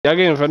Y'all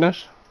getting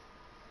finished?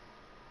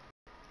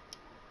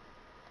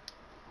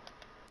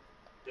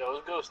 Yo,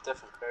 let's go with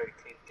Stephen Curry.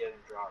 Keep getting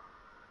dropped.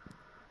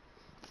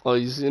 Oh,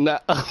 you seen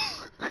that?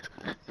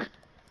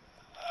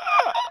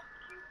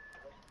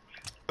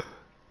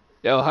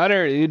 Yo,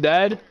 Hunter, you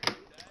dead?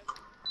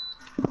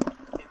 He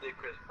did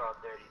Chris Paul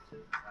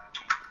 32.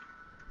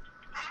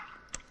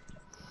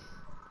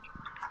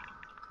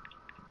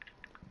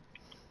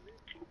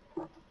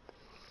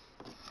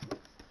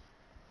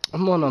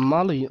 I'm on a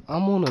molly.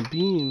 I'm on a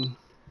beam.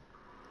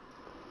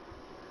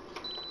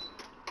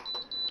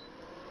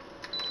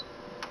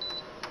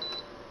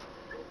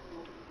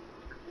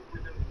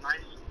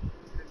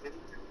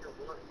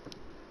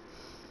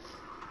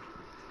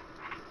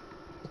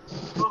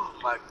 Oh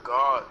my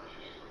god.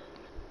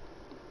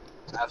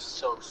 I've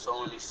soaked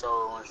so many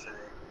solo ones today.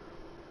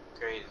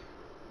 Crazy.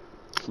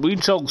 We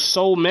choked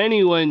so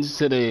many wins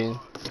today.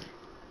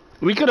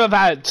 We could have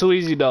had 2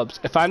 easy dubs.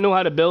 If I knew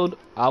how to build,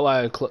 I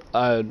would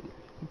have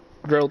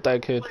drilled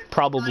that kid.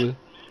 Probably.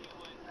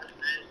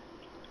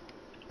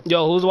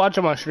 Yo, who's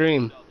watching my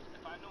stream?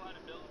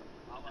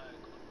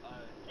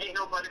 Ain't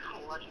nobody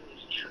watching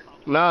this stream.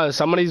 Nah,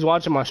 somebody's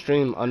watching my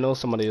stream. I know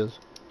somebody is.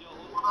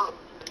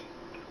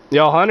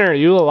 Yo, Hunter,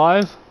 you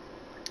alive?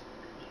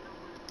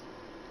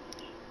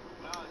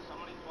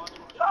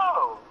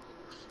 Yo!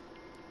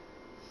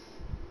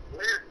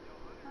 Where?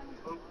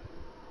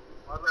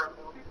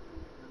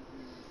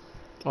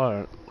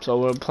 Alright, so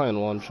we're playing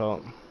one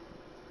shot.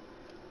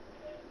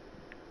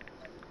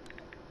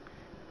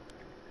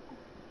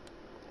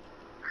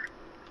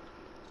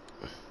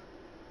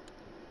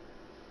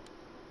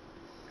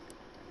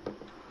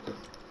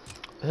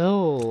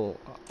 Ew,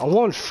 I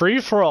want free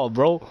for all,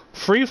 bro.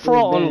 Free for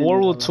all on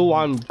World War II,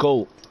 I'm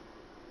GOAT.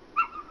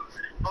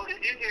 Oh, did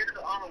you hear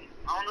the, I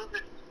don't know if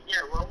it's,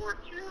 yeah, World War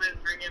II is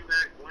bringing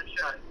back one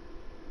shot.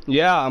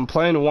 Yeah, I'm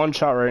playing one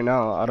shot right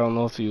now. I don't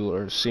know if you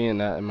are seeing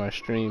that in my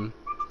stream.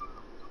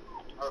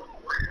 Oh,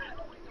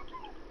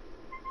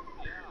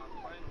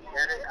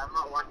 I'm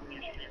not watching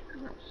your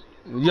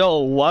stream.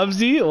 Yo,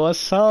 Wubsy,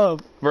 what's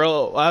up?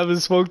 Bro, I haven't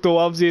spoke to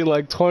Wubsy in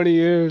like 20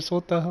 years.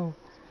 What the hell?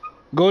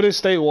 Golden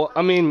State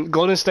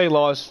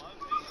lost.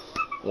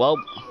 Well,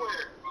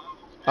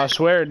 I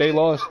swear they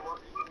lost.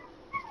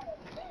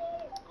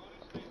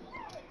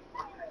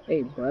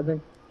 Hey,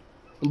 brother.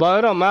 But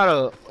it don't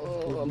matter.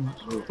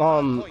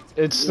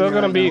 It's still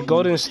gonna be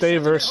Golden State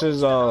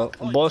versus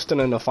Boston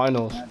in the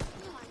finals. Oh,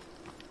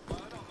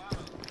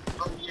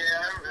 yeah,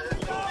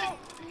 I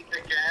beat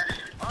the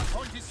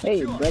gas.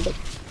 Hey, brother.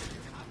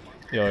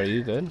 Yo, are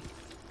you good?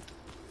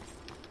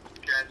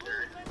 Gas,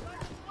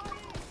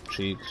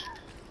 Cheeks.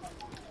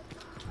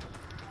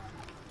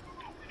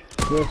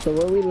 Yo, so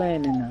where we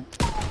landing now?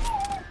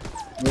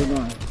 We're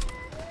going.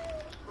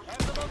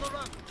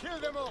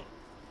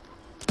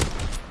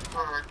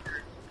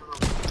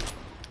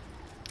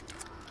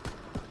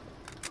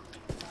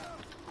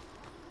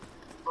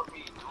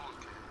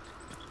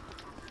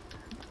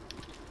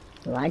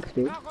 Relax,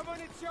 dude.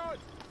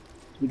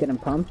 You getting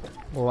pumped?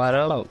 What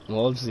up,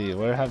 Wubsy?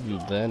 Where have you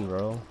been,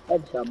 bro?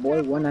 Headshot,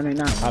 boy.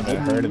 199. I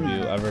haven't heard of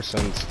you ever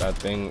since that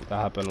thing that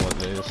happened with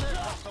this.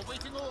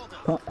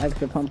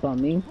 Extra pump on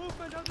me.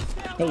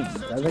 Hey,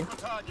 brother.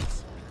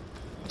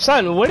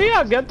 Son, where do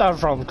y'all get that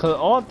from? Cause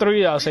all 3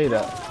 of y'all say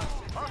that.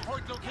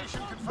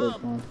 This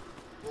one.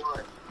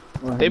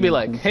 They be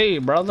like, hey,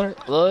 brother,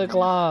 look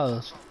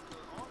lost.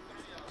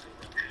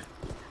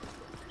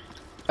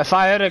 If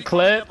I hit a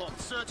clip,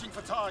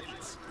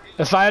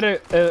 if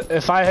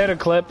I hit a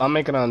clip, I'm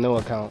making a new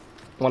account.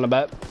 Wanna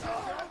bet?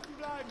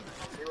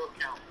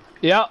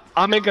 Yeah,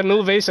 I'll make a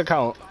new Vase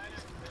account.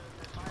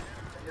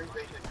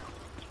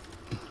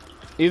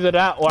 Either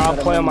that or I'll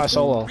play on my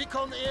solo.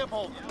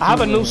 I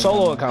have a new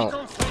solo account.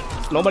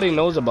 Nobody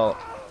knows about.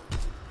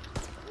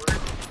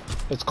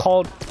 It's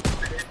called.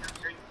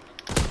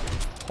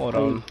 Hold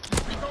on.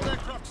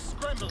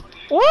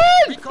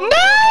 What?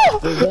 No!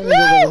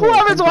 No!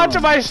 Whoever's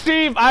watching my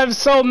stream, I'm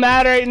so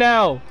mad right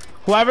now.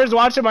 Whoever's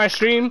watching my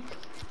stream,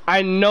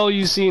 I know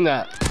you seen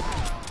that.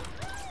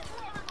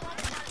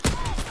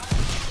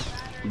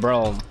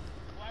 Bro.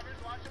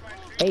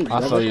 Hey,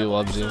 I feel brother. you,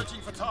 Wubsy.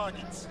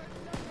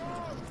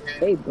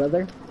 Hey,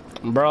 brother.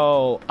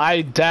 Bro,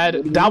 I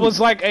dead. That was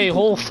like a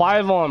whole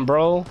 5 on,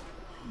 bro.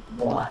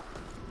 What?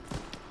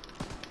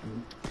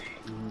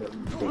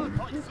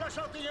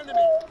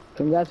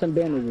 Come grab some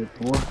bandages,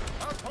 boy.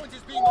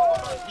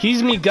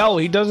 He's Miguel.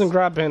 He doesn't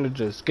grab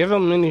bandages. Give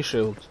him mini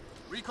shields.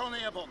 Recon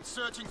airborne,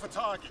 searching for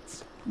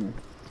targets.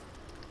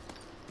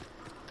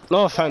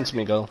 No offense,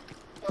 Miguel.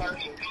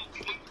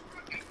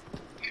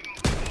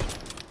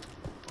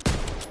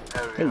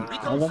 Hey,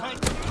 brother.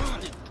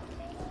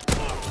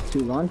 2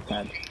 launch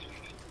pads.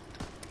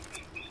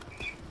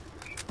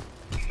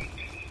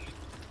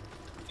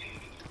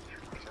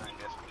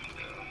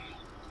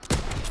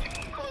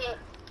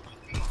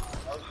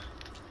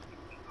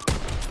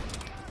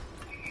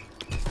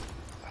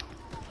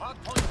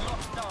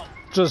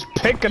 Just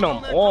picking them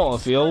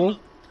off, yo.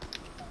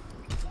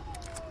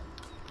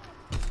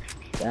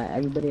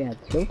 Everybody had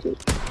tilted.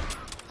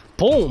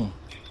 Boom.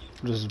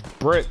 Just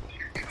brick.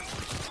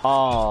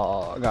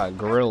 Oh, I got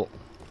grilled.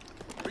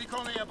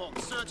 Recon airborne,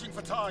 searching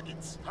for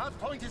targets. Hard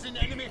point is in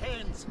enemy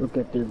hands. Look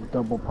at this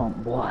double pump,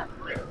 boy.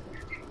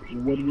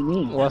 What do you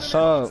mean? What's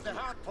Enemy up? holds the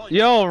hard point.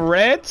 Yo,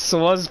 Ritz,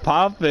 what's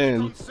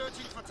poppin'? Recon searching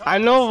for targets. I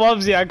know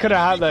Wubsy, I could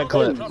have had that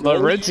clip,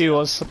 but Ritzy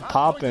was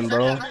poppin',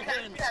 bro. Enemy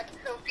hands.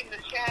 Coke in the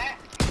chat.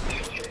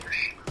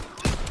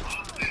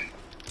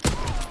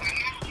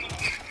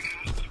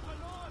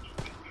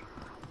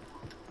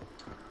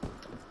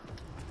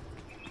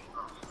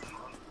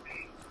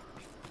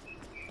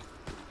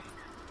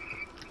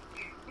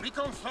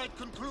 Recon flight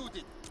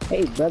concluded.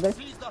 Hey, brother.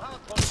 Seize the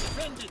hard point.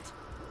 Defend it.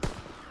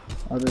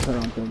 I'll just hold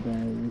on to it,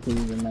 then. You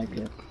can even make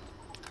it.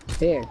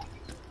 Here.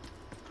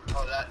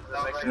 Oh, that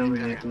right Let over me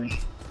here. make it.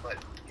 But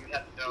you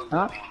have to know.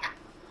 Huh?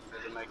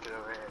 Doesn't make it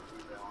over here.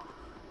 Keep going.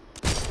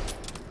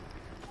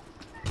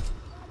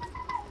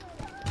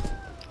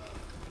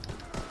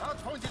 Hard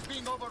point is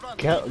being overrun.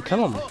 Kill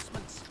him.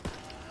 Reinforcements.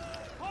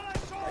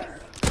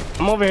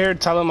 I'm over here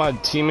telling my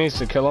teammates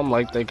to kill him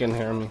like they can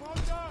hear me.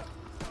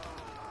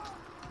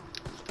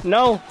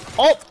 No!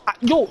 Oh!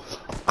 Yo!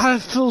 I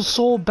feel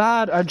so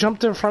bad. I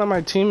jumped in front of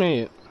my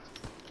teammate.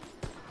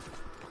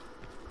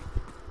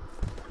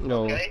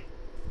 Yo. Okay?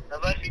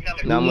 Nobody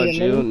coming. Not much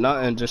Yeah, you, maybe.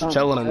 nothing, just Oh,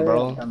 chilling,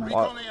 bro. alright,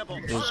 Recon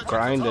airborne. Just searching for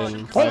grinding,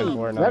 targets. playing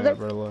Fortnite, brother.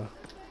 bro.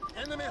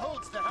 Enemy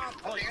holds the hard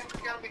point. It's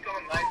gonna be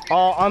going live.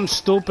 Oh, I'm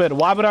stupid.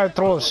 Why would I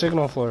throw a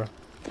signal for?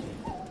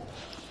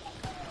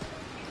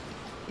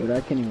 Dude, I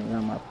can't even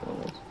run my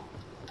forwards.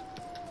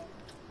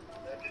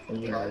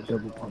 Yeah,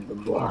 double pump the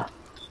boy.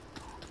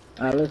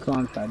 Alright, let's go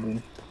inside,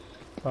 dude.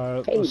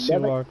 Alright, Hey, let's see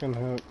brother. what I can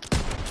hit.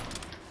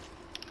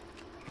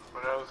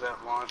 What was that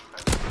launch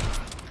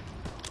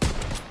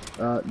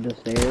pad? The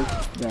stairs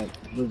that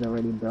was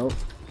already built.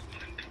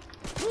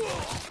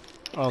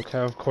 Okay,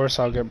 of course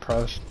I'll get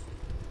pressed.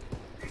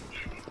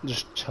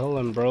 Just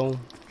chilling, bro.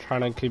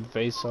 Trying to keep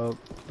face up.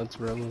 That's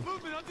really.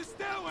 Movement on the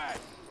stairway.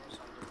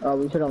 Oh,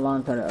 we should have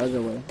launched her the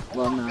other way.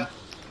 Well, no.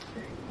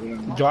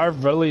 Do I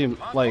really,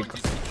 like,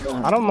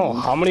 I don't know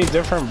how many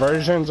different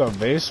versions of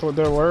base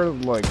there were,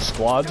 like,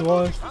 squads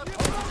was?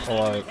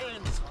 Or,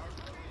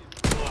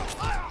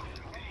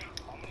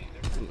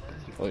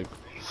 like,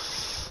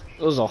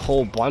 it was a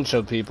whole bunch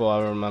of people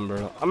I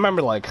remember. I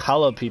remember, like,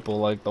 hella people,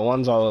 like, the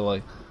ones I was,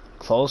 like,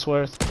 close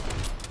with.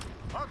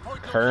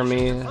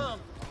 Hermie.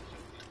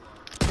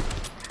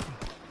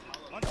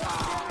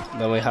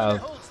 Then we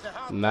have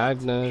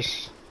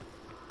Magnus,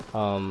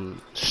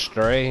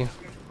 Stray,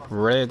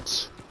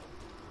 Ritz,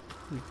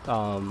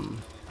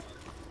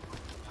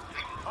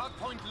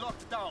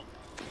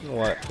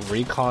 what,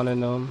 Recon in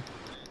them.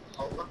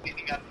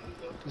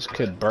 This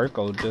kid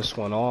Burko just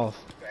went off.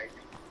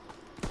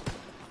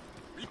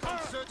 Recon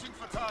searching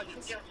for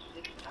targets.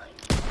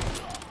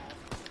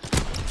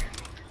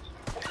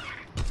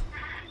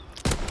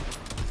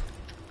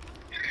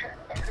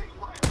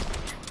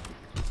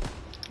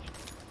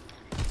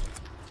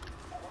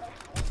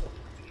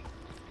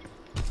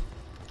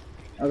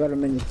 I got a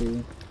mini for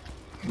you.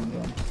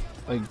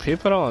 Like,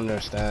 people don't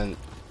understand.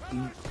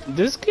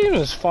 This game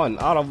is fun.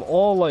 Out of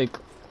all, like,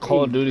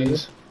 Call of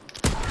Duties,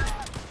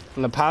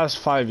 in the past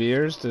 5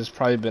 years, this has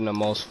probably been the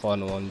most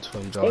fun one to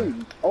enjoy. Hey,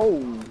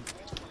 oh.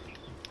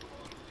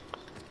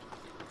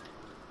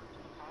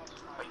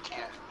 I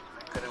can't.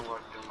 I couldn't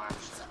work through my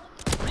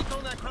shit.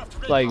 Recon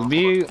aircraft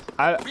ready.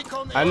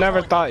 Like, I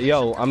never thought,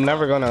 yo, I'm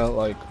never gonna,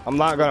 like, I'm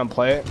not gonna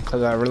play it,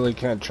 because I really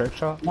can't trick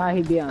shot. Nah,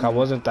 he be on. I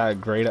wasn't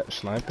that great at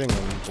sniping,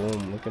 and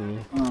boom, look at me.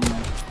 Oh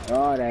my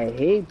god, I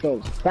hate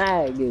those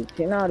faggots.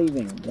 They're not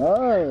even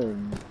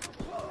good.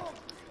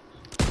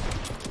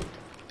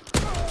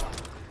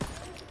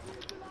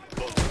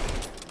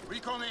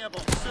 Recon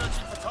airborne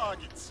searching for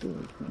targets.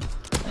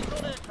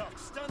 Recon aircraft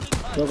standing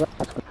by. Look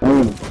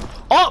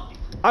at Oh!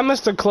 I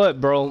missed a clip,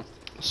 bro.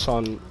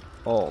 Son.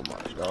 Oh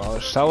my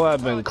gosh. That would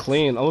have been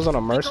clean. I was on a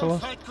Recon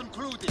merciless. flight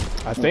concluded.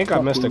 I think I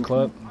missed a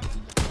clip.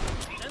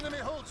 Enemy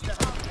holds the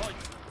hard point.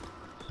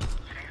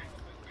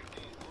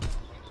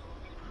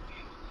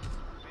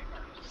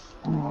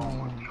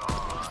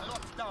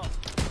 Locked down.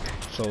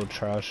 So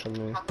trash of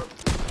me.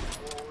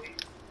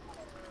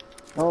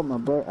 Oh, my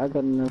boy, I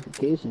got a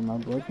notification. My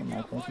boyfriend,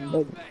 my fucking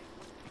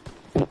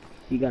baby.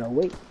 You gotta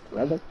wait,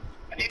 brother.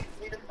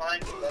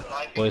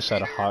 Boy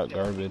said hot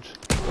garbage.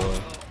 Boy.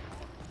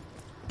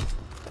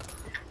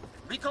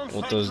 Recon What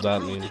flight does that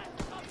concluded. mean?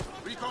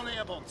 Recon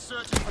airborne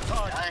searching for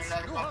targets.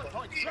 New hard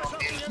point. Flash up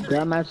the enemy.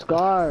 Grab my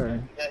scar.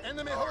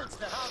 Enemy holds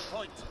the hard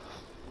point.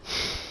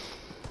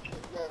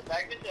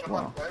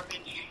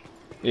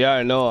 Yeah,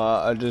 I know.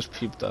 I just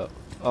peeped that.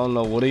 I don't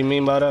know what do you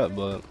mean by that,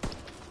 but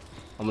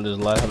I'm gonna just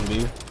let him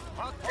be.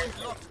 Hard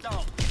point locked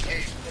down.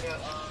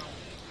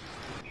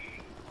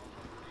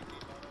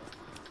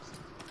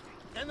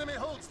 Enemy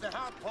holds the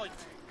hard point.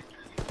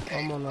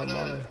 I'm on that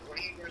money.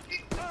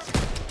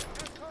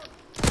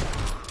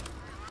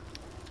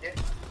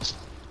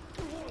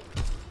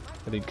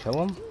 Did he kill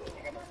him?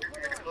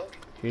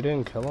 He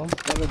didn't kill him?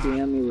 Whoever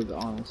DM'd me was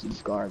honestly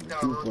garbage.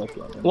 He's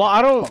lucky. Well,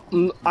 I don't.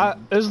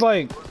 It's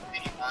like,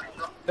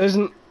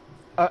 isn't.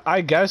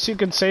 I guess you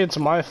could say it's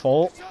my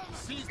fault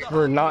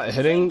for not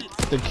hitting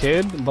the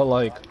kid, but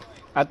like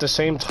at the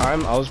same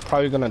time, I was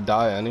probably gonna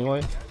die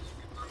anyway,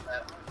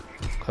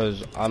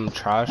 cause I'm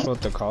trash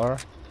with the car.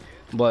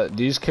 But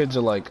these kids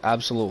are like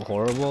absolute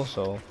horrible,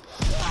 so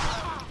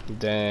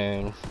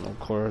dang, of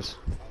course.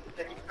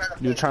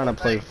 You trying to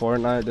play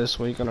Fortnite this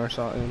weekend or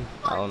something?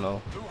 I don't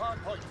know,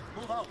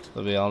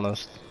 to be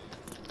honest.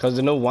 Cause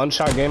the new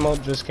one-shot game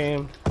mode just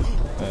came,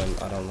 and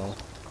I don't know.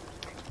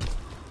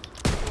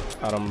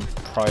 I'm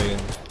probably,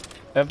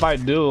 if I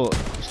do,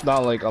 it's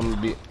not like I'm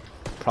gonna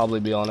probably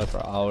be on it for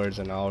hours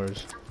and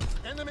hours.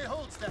 Enemy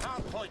holds the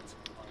hard point.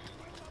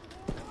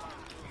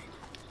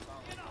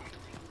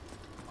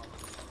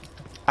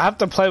 I have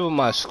to play with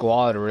my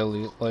squad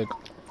really. Like,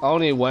 I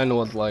only win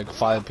with like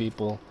 5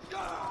 people.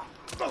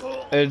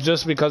 It's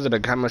just because of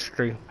the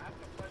chemistry.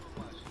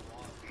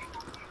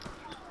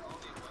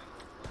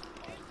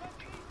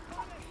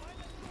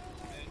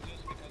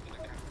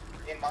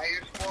 In my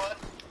squad?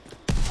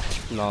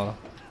 No.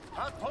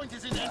 Hard point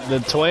is in enemy The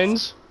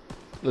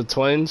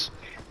twins,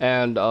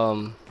 and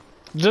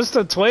just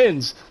the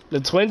twins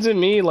and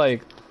me,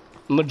 like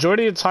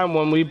majority of the time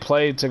when we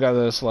play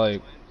together, it's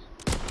like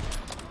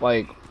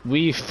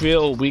we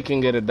feel we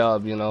can get a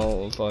dub, you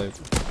know. It's like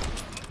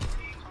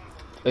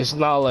it's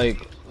not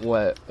like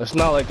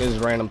it's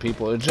random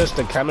people. It's just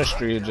the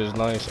chemistry is just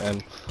nice,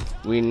 and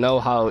we know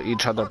how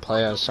each other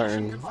play at a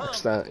certain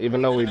extent,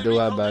 even though we do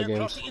have bad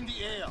games. in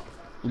the air.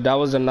 That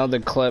was another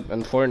clip,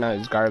 and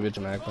Fortnite is garbage,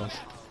 Magnus.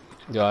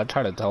 Yo, I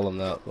try to tell him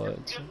that,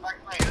 but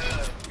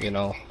you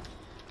know.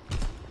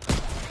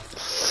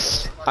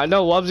 I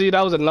know, Wubsy,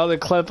 that was another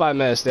clip I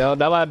missed, yo.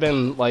 That might have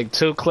been like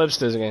 2 clips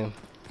this game.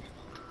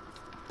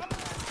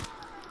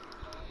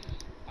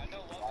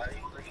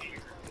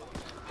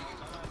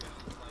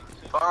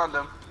 Found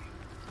him.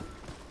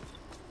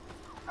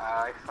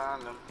 I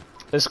found him.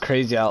 It's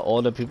crazy how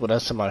all the people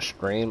that's in my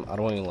stream, I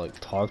don't even like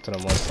talk to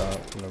them like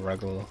that on the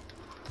regular.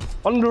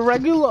 On the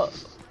regular!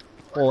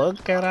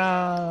 Look at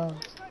us!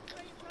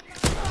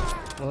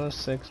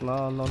 169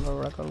 on the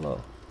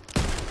regular.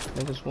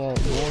 Niggas want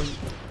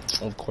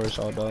more. Of course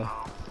I'll die.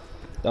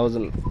 That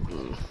wasn't...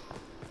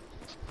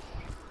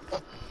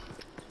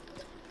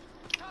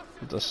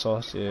 The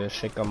sauce, yeah.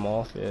 Shake them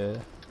off, yeah.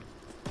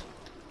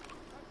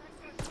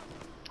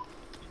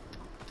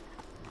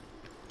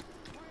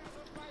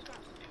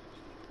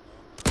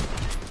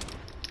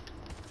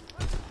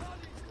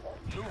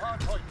 Blue hard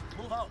point.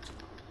 Move out.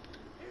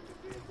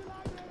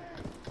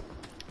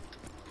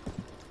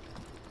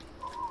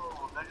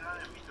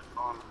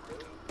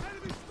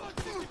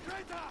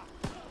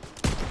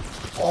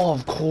 Oh,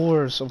 of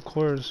course, of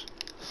course.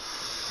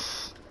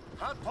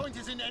 Hard point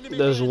is in enemy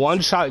There's hands.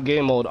 one-shot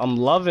game mode. I'm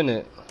loving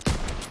it.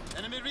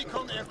 Enemy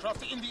recon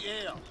aircraft in the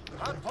air.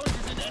 Hard point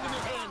is in enemy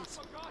hands.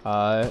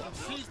 Alright.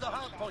 Seize the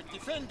hard point.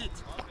 Defend it.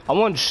 I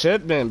want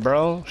shipment,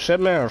 bro.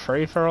 Shipment or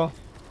free for all.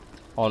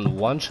 On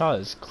one shot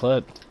is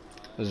clipped.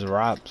 Is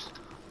wraps.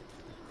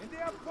 In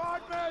the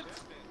apartment.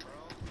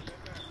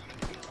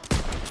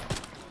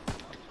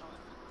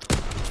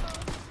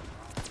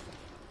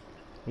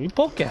 You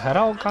poke your head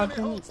out, goddamn.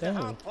 Holds the Damn.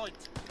 hard point.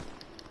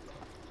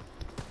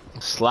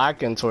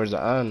 Slacking towards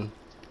the end.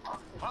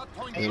 Hard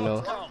point You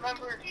know. down.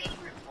 Remember he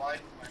replied.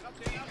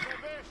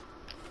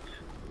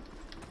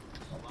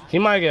 He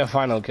might get a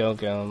final kill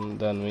cam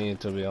than me,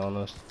 to be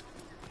honest.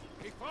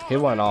 He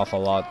went off a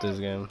lot this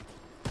game.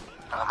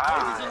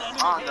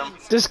 Aha, found him.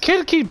 This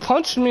kid keep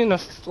punching me in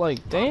the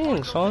like,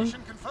 dang, son.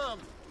 Location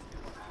confirmed.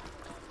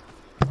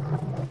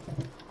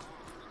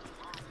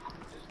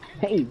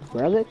 Hey,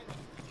 brother.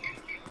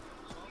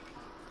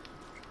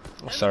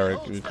 Sorry,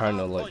 you kind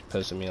of like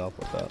pissing me off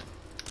with that.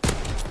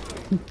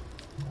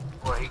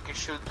 Well, he can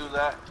shoot through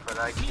that, but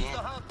I Seize the can't.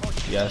 hard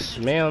point. Yes,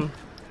 ma'am.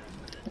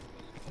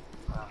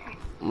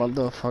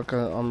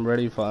 Motherfucker, I'm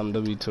ready for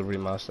MW2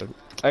 remastered.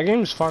 That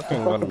game's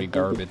fucking gonna be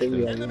garbage,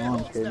 dude.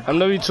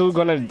 MW2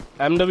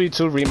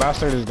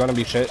 remastered is gonna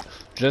be shit,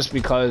 just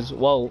because,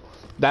 well,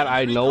 that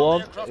I know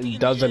of, it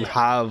doesn't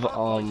have I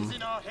don't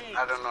know. I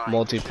can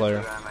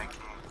multiplayer. shoot through that and I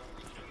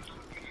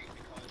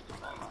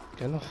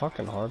can't. Get a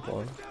fucking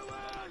hardboard.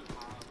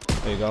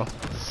 There you go.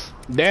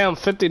 Damn,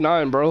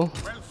 59, bro. Well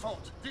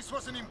fought. This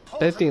was an important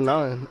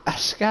 59.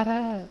 Ash got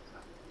it.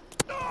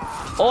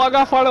 Oh, I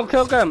got final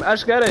kill cam.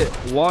 Ash got it.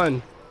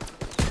 1.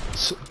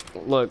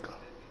 Look.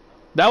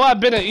 That would have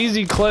been an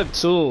easy clip,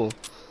 too.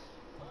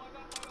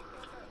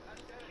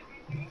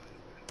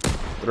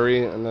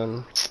 3, and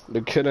then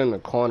the kid in the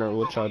corner,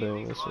 which I didn't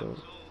even see.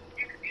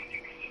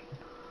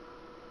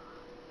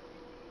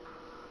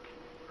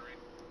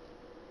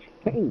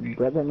 Hey,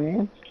 brother,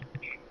 man.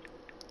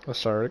 Oh,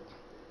 sorry.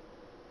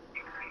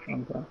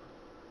 Okay.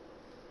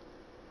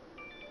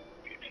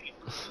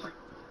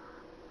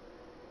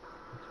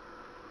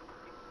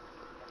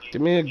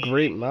 Give me a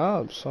great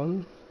map,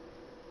 son.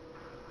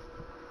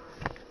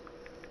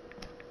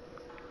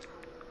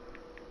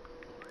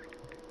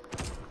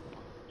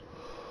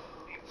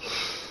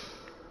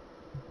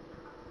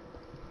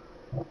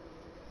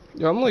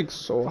 Yeah, I'm like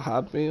so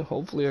happy.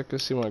 Hopefully I can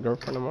see my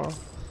girlfriend tomorrow.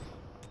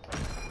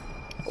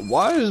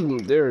 Why is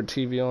there a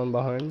TV on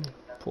behind me?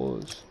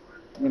 Pause.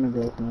 I'm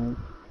gonna go now.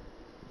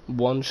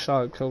 One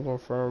shot kill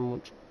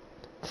confirmed.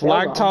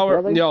 Flag Brother,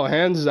 tower, brother. yo,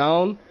 hands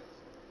down.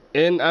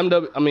 In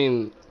MW, I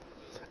mean,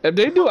 if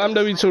they do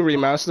MW2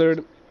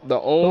 remastered, the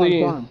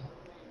only, Go on.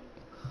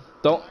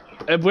 don't.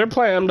 If we're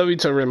playing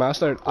MW2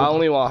 remastered, I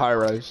only want high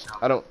rise.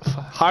 I don't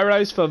high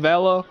rise,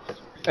 favela,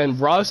 and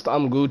Rust.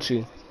 I'm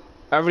Gucci.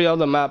 Every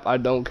other map, I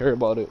don't care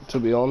about it. To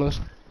be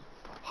honest,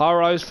 high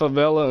rise,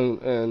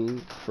 favela,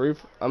 and free.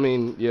 I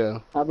mean, yeah.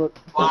 How about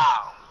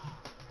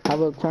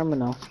Wow.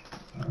 Terminal?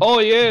 Oh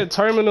yeah,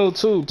 Terminal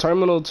 2.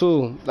 Terminal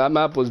 2. That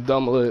map was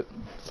dumb lit.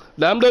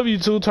 The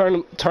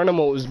MW2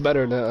 tournament was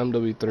better than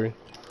MW3.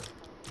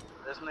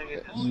 This nigga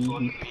just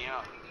fucking me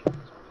up.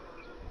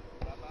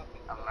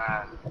 I'm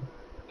mad.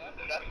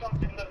 That's on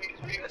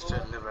MW3. That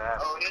shit never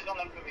happened. Oh, it is on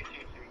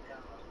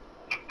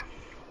MW2 too.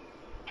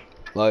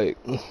 Like,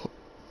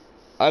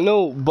 I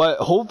know, but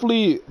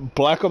hopefully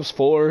Black Ops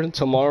 4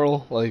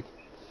 tomorrow, like,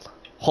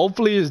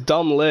 hopefully it's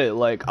dumb lit.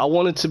 Like, I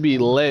want it to be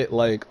lit.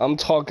 Like, I'm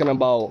talking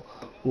about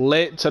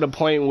lit to the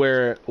point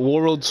where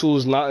World 2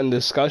 is not in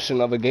discussion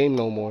of a game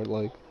no more.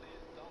 Like,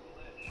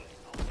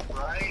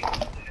 Right?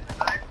 It's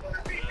not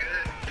gonna be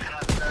good.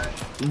 Not bad.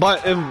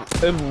 but if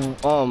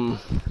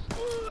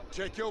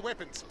Check your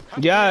weapons.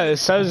 yeah, it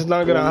says it's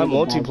not gonna have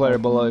multiplayer,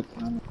 but like,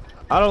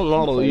 I don't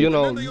know, you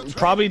know,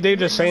 probably they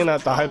just saying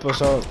that to hype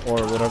us up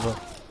or whatever.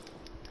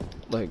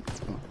 Like,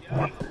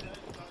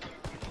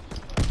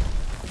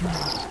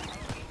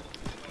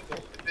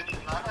 If it does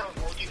not have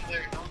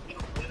multiplayer, don't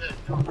play that.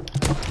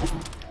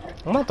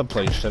 I'm about to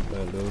play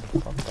Shipment, dude.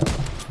 Fuck that.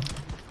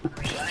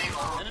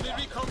 Enemy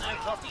recon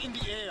aircraft in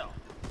the air.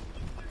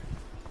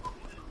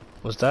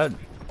 What's that?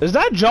 Is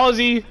that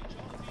Jawzy?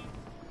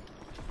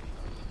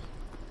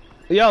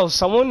 Yo,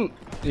 someone,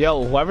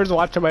 yo, whoever's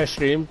watching my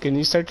stream, can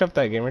you search up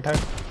that gamer tag?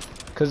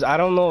 Cause I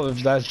don't know if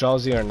that's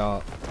Jawzy or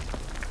not.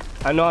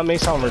 I know I may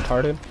sound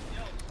retarded,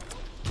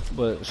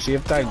 but see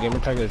if that gamer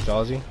tag is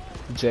Jawzy.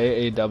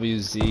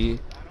 JAWZ.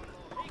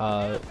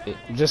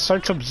 Just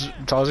search up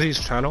Jawzy's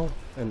channel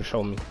and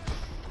show me.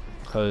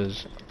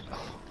 Cause,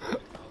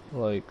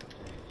 like,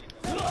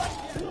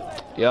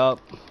 yup,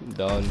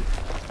 done.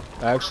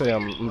 Actually,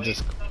 I'm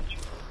just,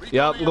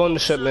 yup, I'm going to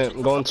Shipment.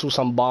 I'm going to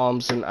some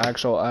bombs and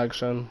actual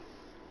action.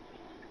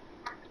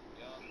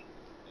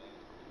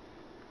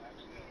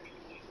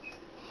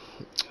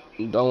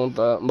 Done with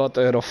that. I'm about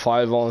to hit a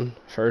 5 on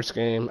first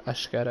game. I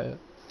should get it.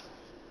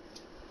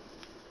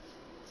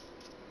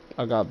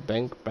 I got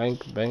bank.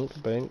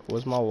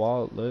 Where's my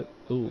wallet lit?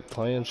 Ooh,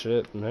 playing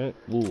shit, man.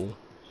 Ooh.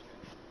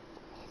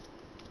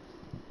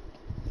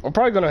 I'm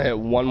probably gonna hit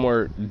one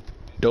more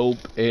dope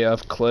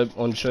AF clip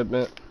on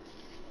Shipment.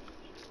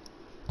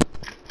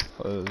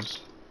 Cause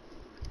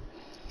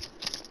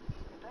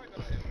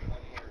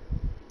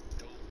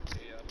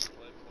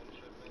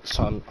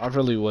son, I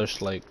really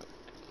wish like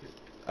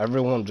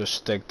everyone just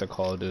stick to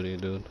Call of Duty,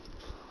 dude.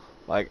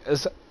 Like,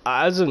 it's,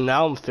 as of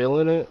now, I'm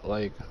feeling it.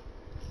 Like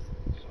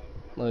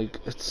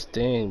it's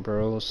staying,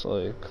 bro. It's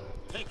like,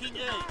 Taking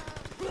A.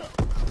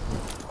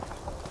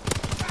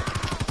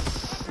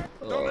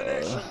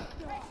 Domination.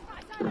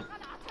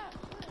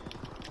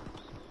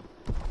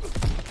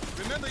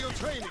 Remember your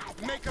training.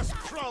 Make us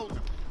proud.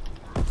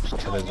 this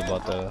kid is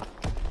about to.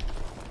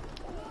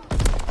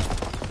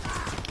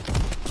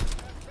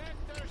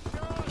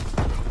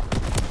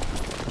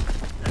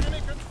 Enemy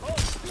control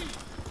C.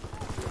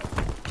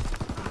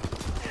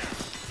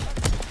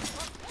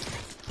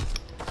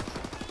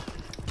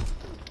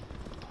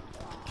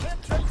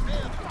 Capture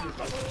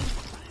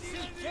aircraft. C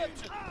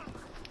captured.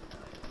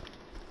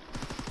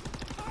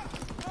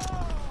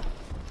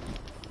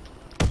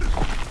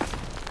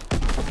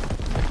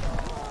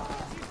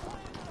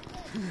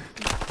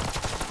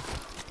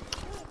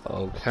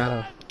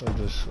 Okay,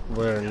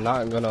 we're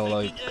not gonna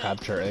like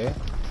capture A.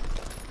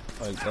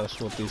 Like that's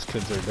what these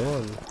kids are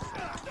doing.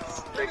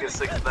 Nigga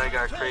 6'9"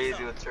 got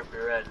crazy with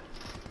Trippy Red.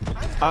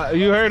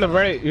 You heard him,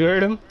 right? You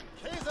heard him?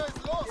 Kaiser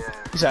is lost. Yeah.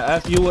 He said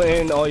F you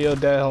and all your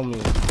dead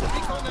homies.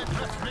 Recon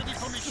aircraft ready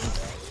for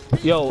mission.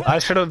 Yo, I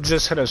should have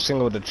just hit a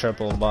single with the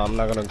triple, but I'm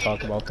not gonna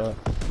talk about that.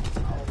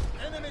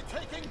 Enemy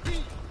taking B.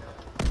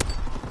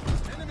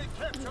 Enemy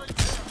capturing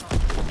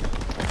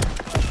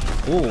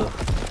aircraft. Ooh.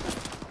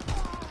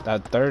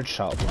 That third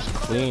shot was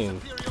clean.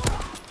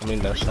 I mean,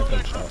 that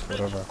second shot,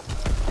 whatever.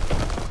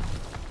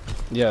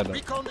 Yeah, no.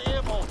 Recon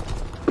airborne.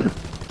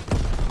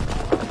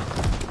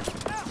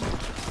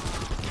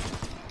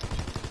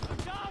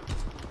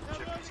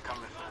 Trippy's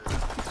coming for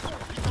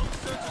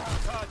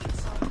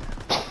Targets.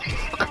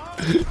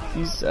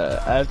 He said,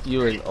 F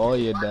you and all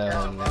your dead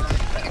homies.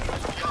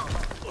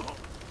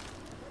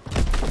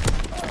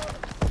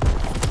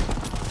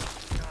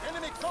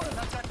 Enemy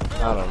counterattack.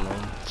 I don't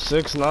know.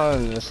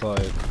 6'9", it's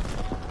like,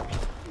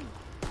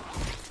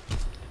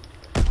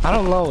 I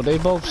don't know. They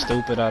both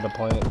stupid at a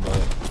point,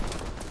 but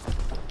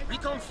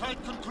Recon fight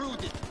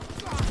concluded.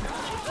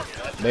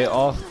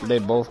 they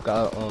both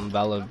got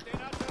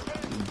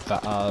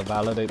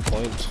validate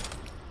points.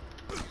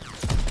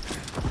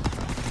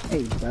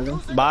 Hey, brother.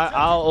 But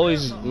I'll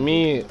always,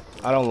 I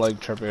don't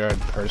like Trippie Redd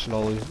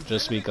personally,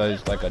 just because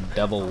he's like a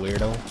devil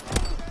weirdo.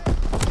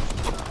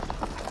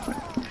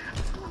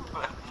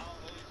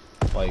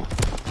 Like,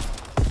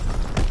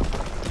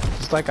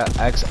 he's like an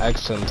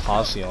XX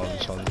Tentacion or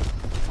something.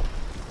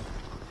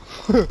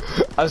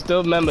 I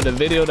still remember the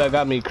video that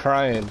got me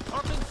crying.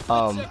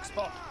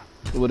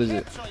 What is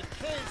it?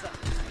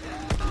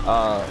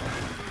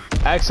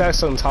 XX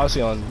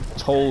Tentacion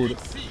told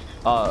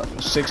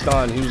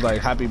 6ix9ine, he was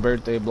like, happy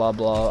birthday, blah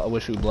blah, I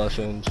wish you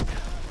blessings.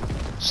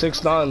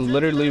 6ix9ine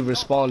literally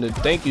responded,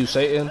 thank you,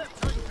 Satan.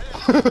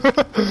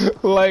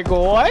 Like,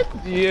 what?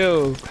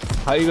 Yo,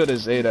 how you gonna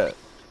say that?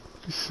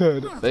 He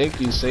said,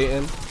 thank you,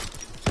 Satan.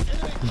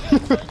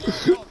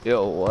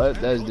 Yo, what?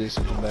 That's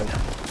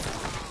disrespectful.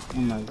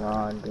 Oh my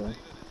god, dude.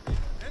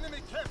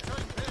 Enemy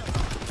capturing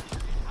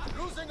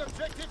Bertha. Losing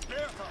objective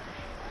Bertha.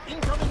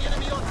 Incoming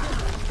enemy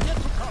artillery. Get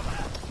to cover.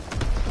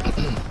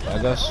 I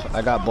guess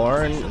I got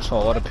boring, so a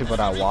lot of people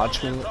that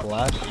watch me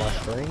left my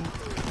stream.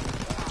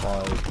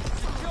 Like,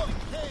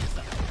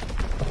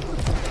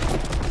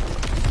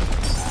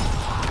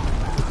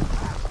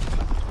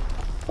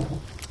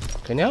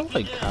 can you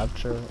like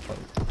capture? Like,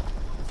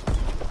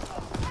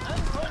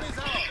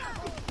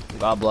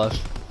 God bless.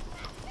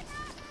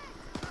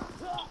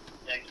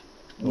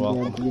 You're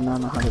welcome. Yeah, do you not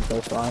know how to play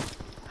fly?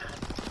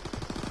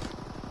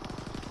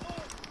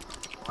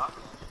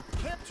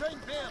 Capturing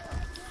Bertha.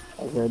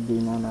 I said, do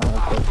you not know how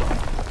to play fly?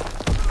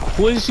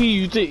 Who is he?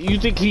 You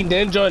think he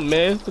ninja and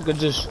myth could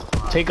just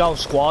take out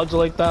squads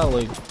like that?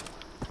 Like,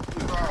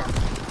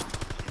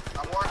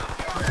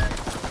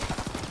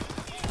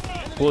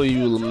 who are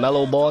you,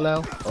 mellow ball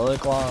now? Oh,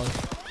 like, wow.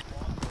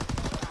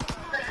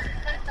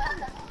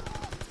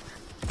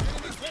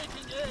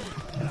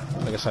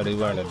 Like I said, he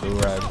wearing a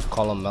do-rag.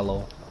 Call him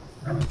mellow.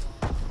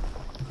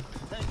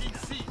 Taking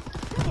C.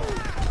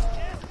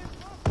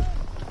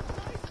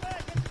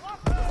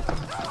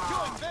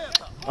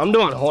 I'm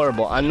doing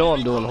horrible. I know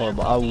I'm doing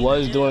horrible. I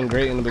was doing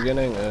great in the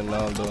beginning, and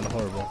now I'm doing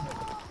horrible.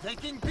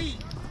 Taking B.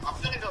 I'm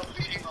gonna go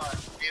feeding on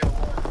field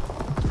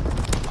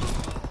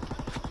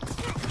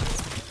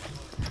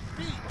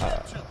B.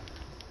 Capture.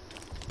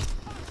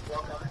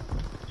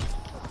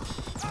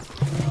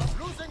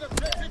 Losing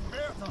objective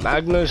Bertha.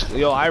 Magnus,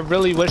 yo, I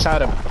really wish I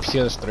had a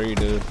PS3,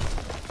 dude.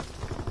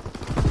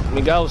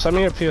 Miguel, send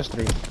me your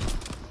PS3.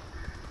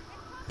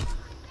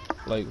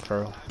 Like, for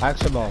real.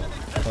 Axebone.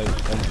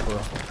 Like, and for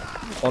real.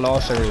 On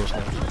all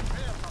seriousness.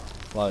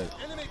 Like,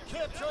 Enemy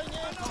capturing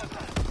Anton.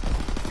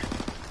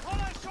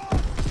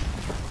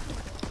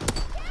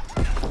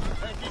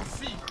 Taking C.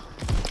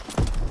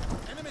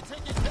 Enemy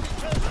taking heavy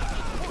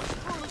casualties.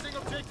 Losing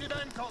objective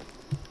Anton.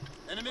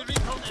 Enemy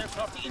recon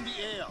aircraft in the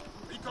air.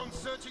 Recon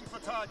searching for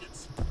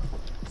targets.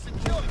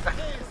 Securing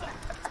Kaiser.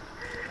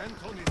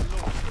 Anton is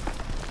lost.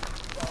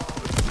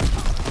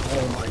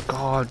 oh my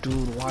god,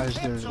 dude, why is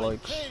there Capturing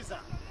like... Kaiser.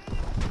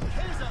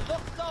 Kaiser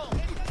locked down.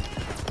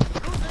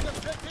 Losing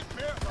objective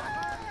Bertha.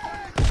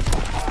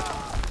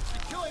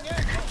 Securing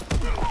Anton.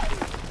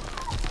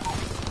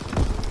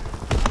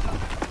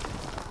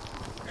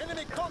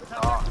 Enemy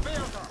contact at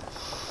Bertha.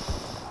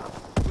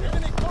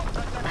 Enemy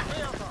contact at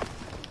Bertha.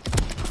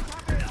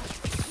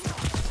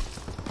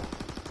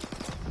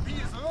 B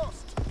is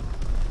lost.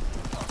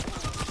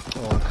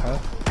 Okay.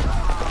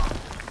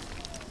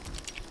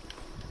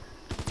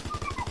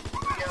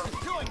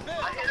 Securing I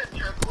Bertha. hit a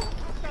triple.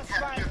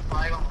 Capture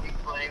 5 on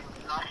replay.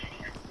 Nice.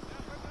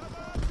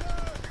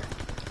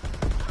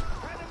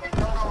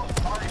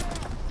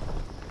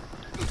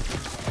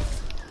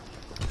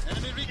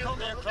 Enemy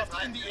recon aircraft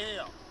in the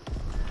air.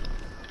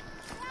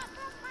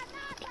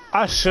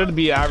 I should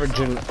be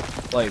averaging,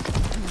 like...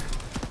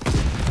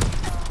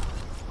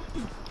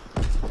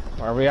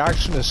 My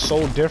reaction is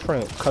so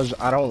different, because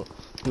I don't...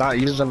 Not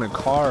using the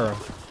car.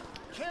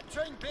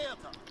 Capturing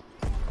Bertha.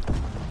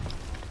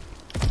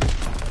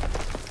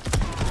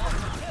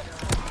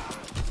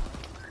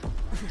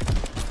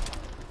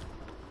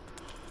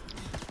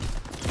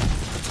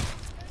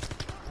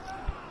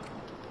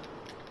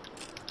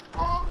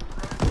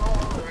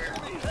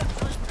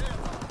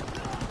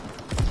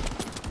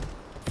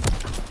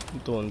 I'm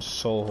doing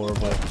so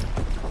horrible.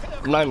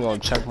 I'm not even gonna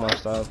check my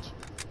stats.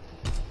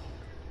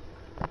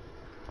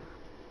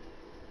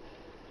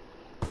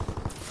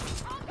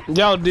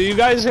 Yo, do you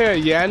guys hear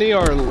Yanni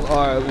or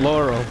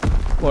Laurel?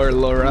 Or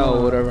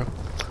Laurel, whatever.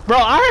 Bro,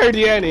 I heard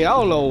Yanni. I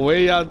don't know what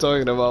y'all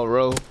talking about,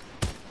 bro.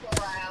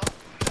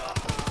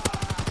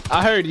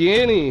 I heard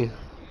Yanni.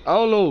 I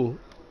don't know.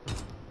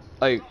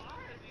 Like,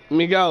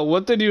 Miguel,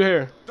 what did you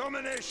hear?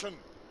 Domination.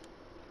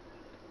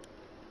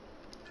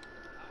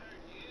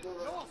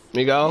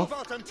 Miguel? Move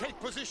out and take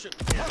position.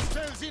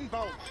 Hostiles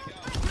inbound.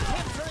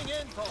 Capturing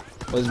Anton.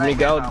 Was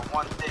Miguel?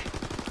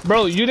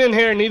 Bro, you didn't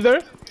hear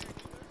neither?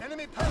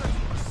 Enemy parachute.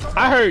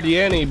 I heard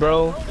Yanni,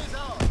 bro.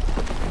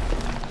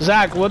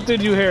 Zach, what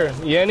did you hear?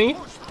 Yanni?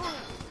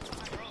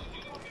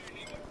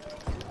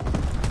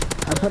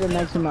 I put it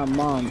next to my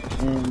mom,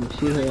 and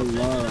she heard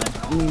Laura.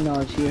 You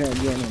know, she heard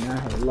Yanni, and I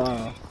heard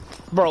Laura.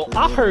 Bro,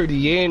 I heard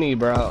Yanni,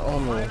 bro. Oh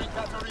my.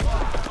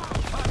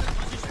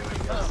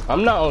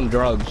 I'm not on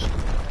drugs.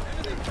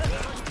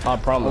 I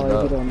promise Oh,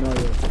 you that. don't know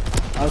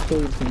yet. I'll show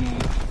you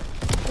tonight.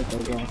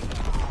 Okay, go.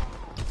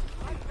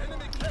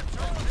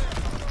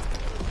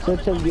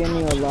 Search up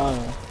Genio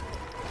Lara.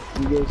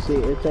 You can see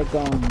it's like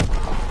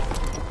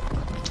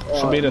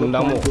Should be the which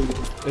number. one do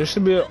you- It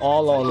should be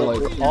all on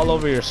like all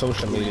over your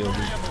social media. Dude.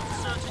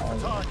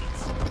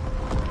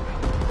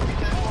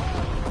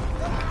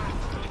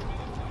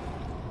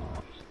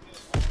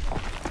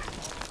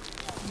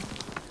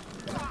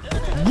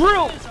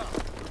 Bro,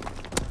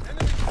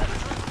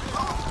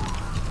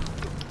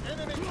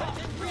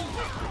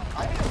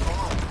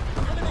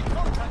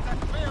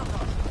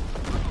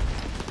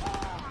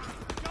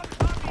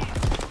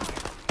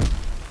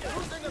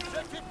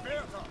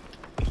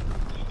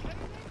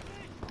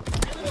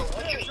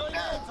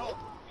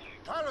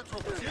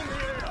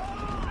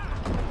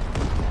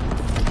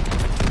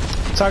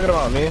 talking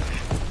about me.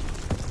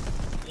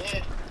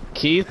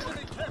 Keith,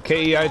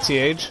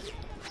 Keith,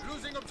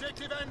 Losing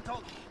objective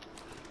Anton.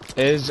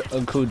 is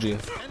Akuji.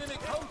 Enemy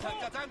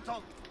contact at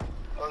Anton.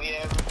 Oh yeah,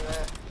 I remember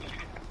that.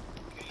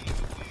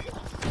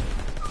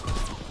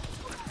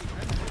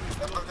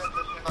 Remember this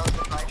was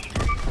the night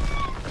street.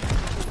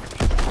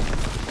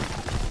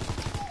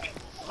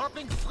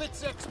 Dropping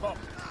Fritz Export.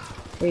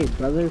 Hey,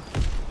 brothers.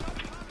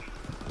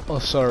 Oh,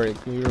 sorry,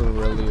 you're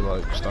really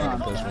like starting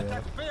to piss me off.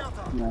 Attack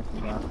Bertha.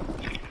 Nothing wrong.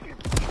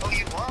 Oh,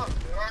 you won.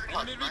 You're already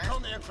on, Enemy man.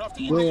 recon aircraft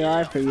in Where the are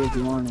air. for you if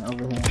you want it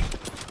over here?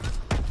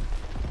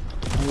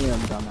 Oh, yeah,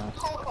 dumbass.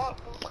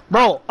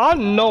 Bro, I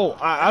know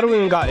I don't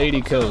even got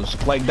 80 kills.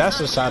 Like that's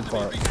the sad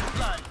part.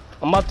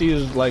 I'm about to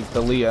use like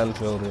the Lee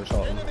Enfield or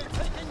something. Enemy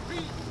taking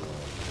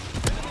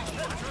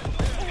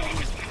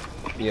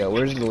B. Yeah,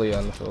 where's the Lee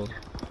Enfield?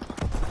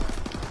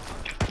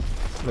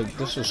 Like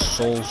this is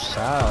so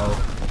sad.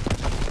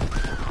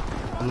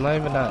 I'm not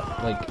even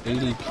at like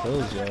 80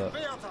 kills yet.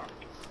 Bertha.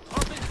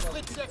 Dropping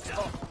Fritz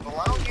Export.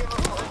 Why don't you ever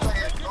post on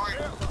your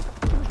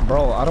story?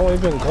 Bro, I don't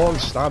even go on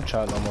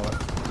Snapchat no more.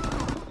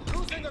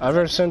 Losing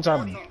Ever since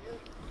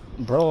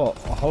bro,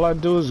 all I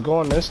do is go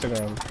on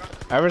Instagram.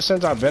 Ever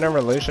since I've been in a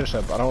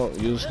relationship, I don't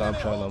use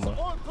Snapchat no more.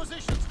 all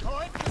positions.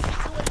 Correct the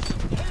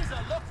situation.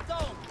 Laser locked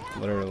down.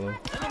 Literally. Enemy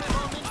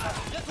bomb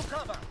impact. Get to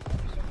cover.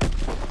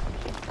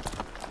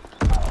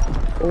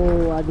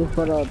 Oh, I just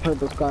put a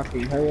purple scarf for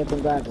you. Hurry up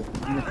and grab it.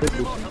 I'm gonna put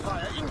this. Mortar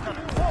fire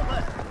incoming.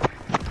 Forward.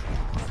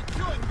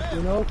 Securing Bertha.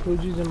 You know,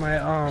 Fuji's in my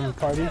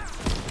party.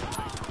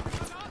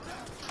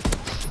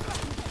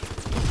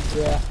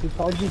 Yeah, he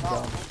called you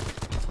dumb.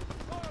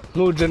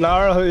 Who,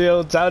 Gennaro?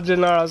 Yo, tell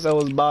Gennaro I said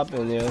was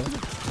bopping, yo.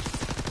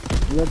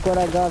 Look what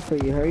I got for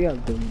you. Hurry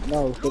up, dude.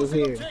 No, put it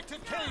Losing here.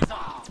 objective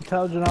Kaiser.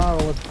 Tell Gennaro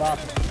what's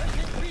poppin'.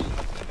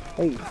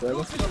 Hey, brother.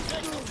 Losing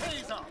objective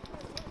Kaiser.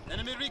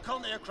 Enemy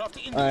recon aircraft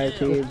in the Alright,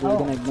 so air. we're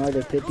gonna ignore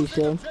the 50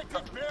 shield.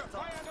 Objective Bertha.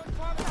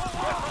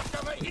 Aircraft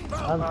cover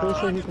inbound. I'm pretty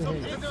sure he can hear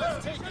you.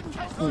 Bertha taken.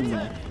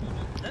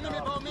 Hmm. Enemy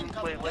bomb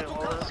incoming. Get to What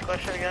was cover. this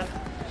question again?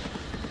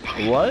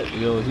 What?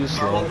 Yo, he's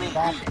slow. Enemy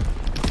recon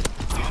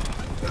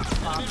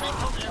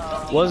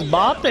aircraft What's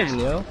bopping,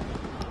 yo?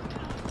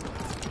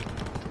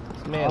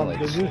 This man, like,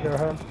 Did you hear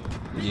her?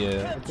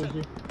 yeah,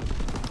 Fuji?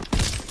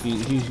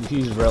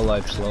 he's real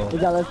life slow.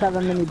 Let's have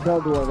a mini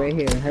build war right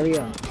here. Hurry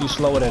up. He's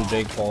slower than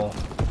Jake Paul.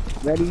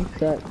 Ready,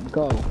 set,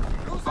 go.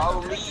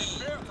 Follow me.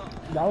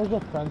 That was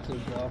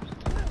offensive, bro.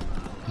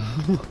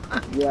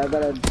 Yeah, I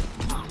gotta.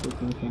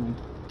 freaking thing.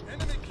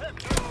 Enemy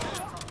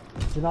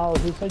captured. Gennaro,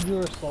 he said you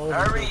were slower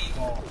than Hurry. Jake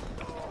Paul.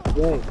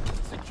 Wait,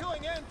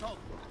 Securing Anton.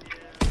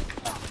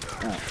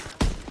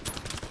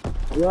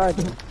 you are.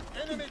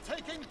 Enemy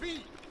taking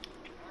B.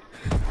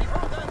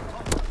 Behold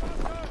Anton.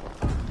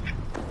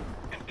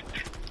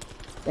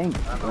 Thanks,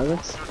 brother.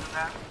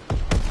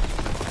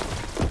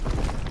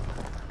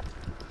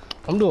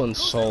 I'm doing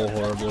so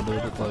horrible,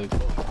 dude. Like,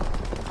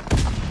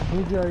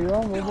 Fuji, are you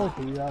on Roblox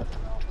or you out?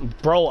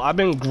 bro, I've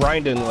been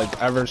grinding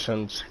like ever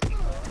since.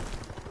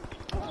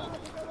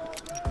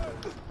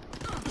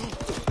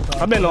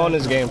 I've been on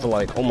this game for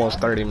like almost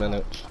 30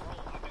 minutes,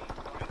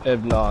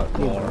 if not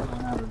more.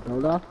 Have a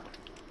build off.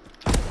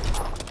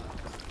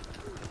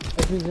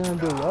 If he's gonna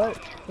do what?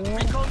 Yeah.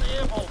 Recon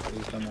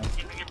airborne.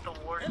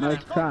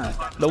 Nice try.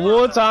 The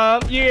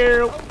wartime,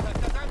 yeah.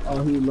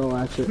 Oh, he low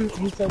actually.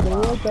 He said the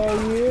word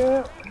though,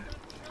 yeah.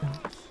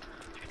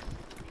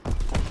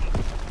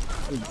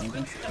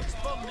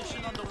 X-bomb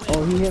mission on the way.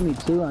 Oh, he hit me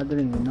too. I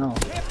didn't even know.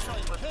 Capturing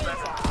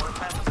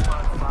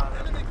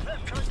Enemy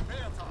capturing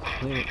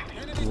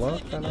Bertha.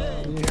 What kind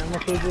of? Did you hear me,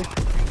 Fuji?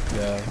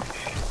 Yeah.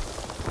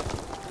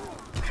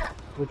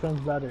 Which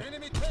one's better?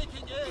 Enemy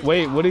taking A.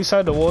 Wait, what he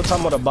said? The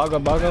wartime or the baga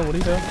baga? What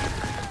he said?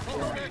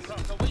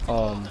 Aircraft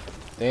awaiting.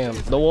 Damn,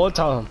 the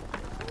wartime.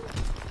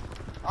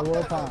 The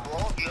war time.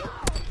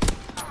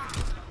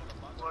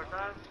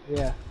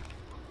 Yeah.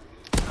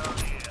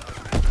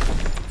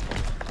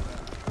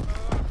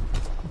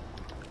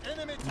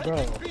 Enemy Bro.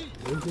 taking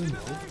B.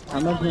 How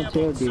much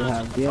material do you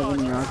have? Do you have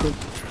any rockets?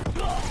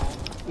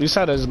 You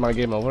said this is my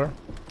game over?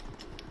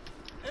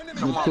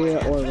 Enemy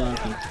Material or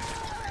rockets?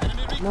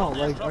 Enemy recon No, like,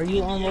 aircraft are you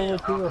in on the air.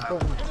 Roblox too or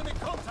Fortnite? Enemy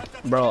contact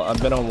Bro,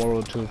 I've been on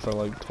World War II for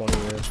like 20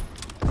 years.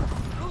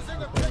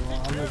 Losing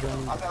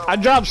objective. I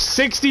dropped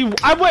 60.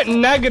 I went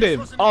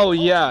negative. Oh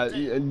yeah,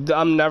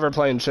 I'm never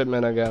playing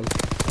shipment again.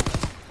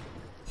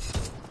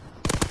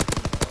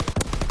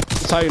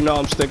 That's how you know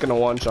I'm sticking to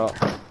one shot.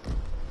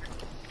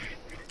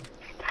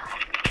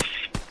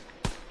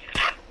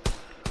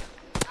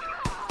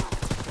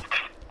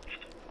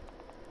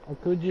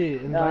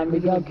 Akuji, Nah,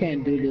 Miguel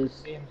can't do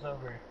this. Game's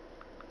over.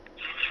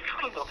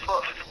 What the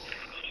fuck?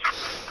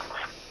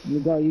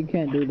 Miguel, you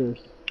can't do this.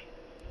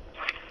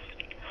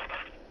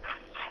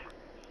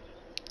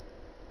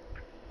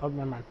 Oh,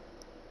 never mind.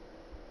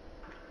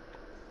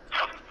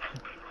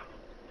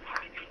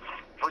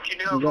 What you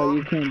do, Miguel, bro?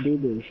 you can't do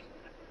this.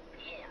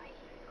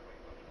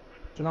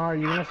 Jannar, are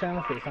you gonna stay on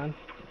the FaceTime?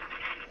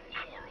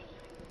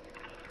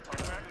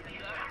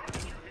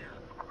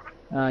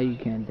 Ah, you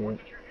can't do it.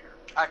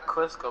 I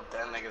quickscoped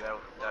that nigga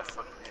that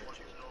fucking hit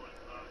you.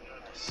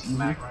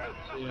 Smack right.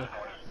 Yeah.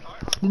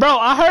 Bro,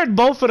 I heard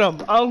both of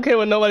them. I don't care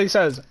what nobody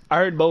says. I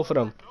heard both of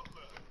them.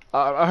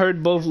 I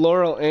heard both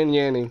Laurel and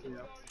Yanni.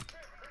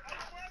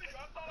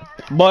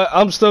 But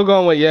I'm still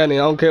going with Yanni.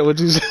 I don't care what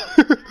you say.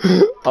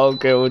 I don't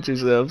care what you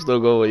say. I'm still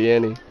going with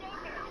Yanni.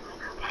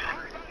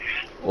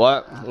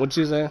 What? What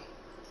you say?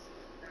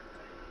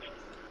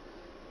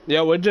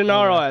 Yo, where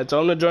Gennaro at?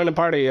 Tell him to join the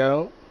party,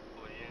 yo.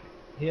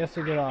 He has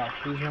to get off.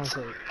 He's not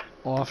safe.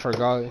 Oh, I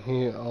forgot.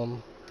 He,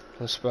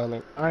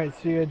 Hispanic. Alright,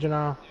 see you,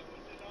 Jannar.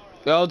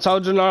 Yo, tell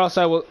Gennaro I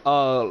said,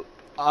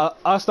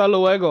 hasta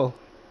luego.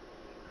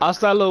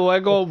 Hasta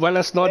luego,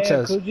 buenas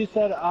noches. Hey, Kuji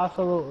said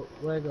hasta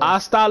luego.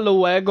 Hasta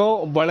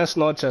luego, buenas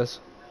noches.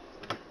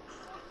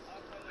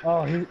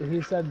 Oh,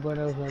 he said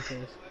buenos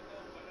noches.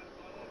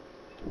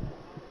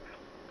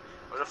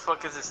 Where the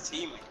fuck is his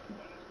teammate?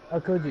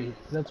 Akuji,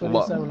 that's what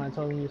What? he said when I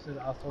told him you said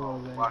hasta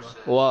luego. Watch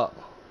this. What?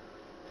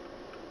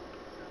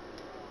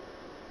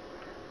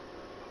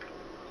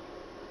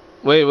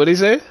 Wait, what'd he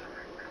say?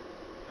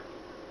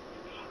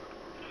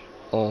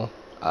 Oh,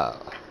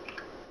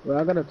 Well,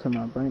 I gotta turn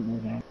my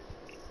brightness on.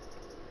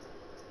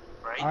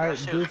 Right? That Alright,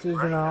 shit is deuces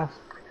bright. and all.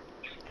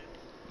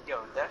 Yo,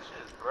 that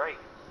shit is bright.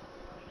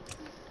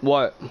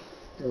 what?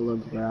 It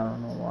looks bad, I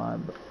don't know why,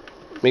 but...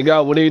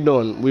 Miguel, what are you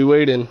doing? We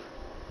waiting.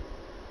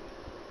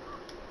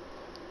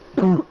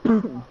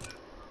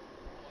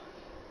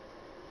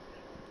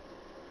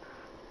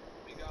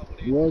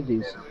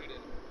 Rosie's.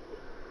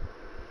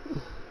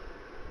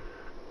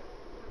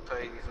 So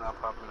he's not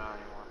popping out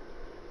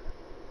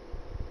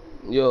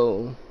anymore.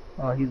 Yo,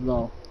 Oh, he's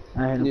low.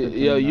 I had him for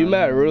yo, you 29,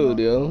 mad he's rude,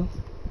 low. yo.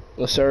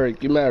 What's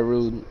Eric? You mad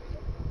rude.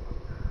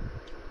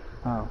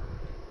 Oh,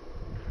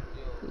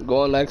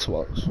 Go on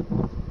Xbox.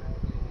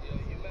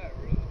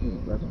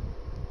 brother.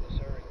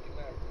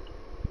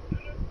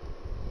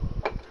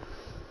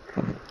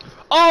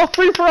 Oh,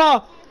 free for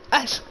all!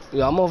 Ash.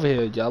 Yeah, I'm over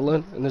here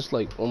yelling, and it's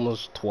like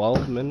almost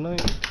 12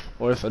 midnight.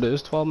 Or if it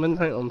is 12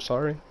 midnight, I'm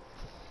sorry.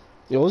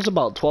 Yo, it's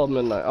about 12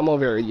 midnight. I'm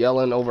over here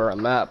yelling over a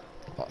map.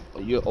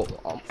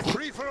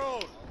 Free for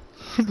all.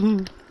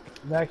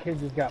 That kid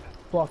just got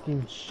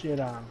fucking shit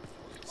on.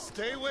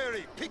 Stay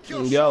wary. Pick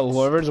your Yo, shots.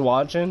 whoever's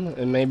watching,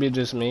 it may be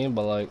just me,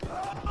 but like,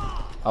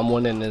 I'm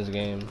winning this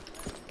game.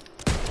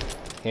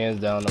 Hands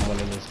down, I'm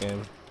winning this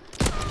game.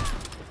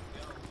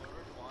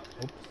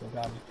 Oops, I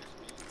got him.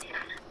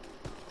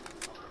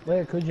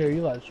 Wait, Kuji, are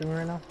you live streaming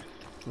right now?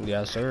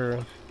 Yes,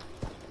 sir.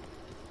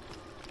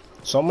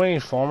 So many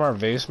former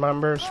Vase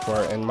members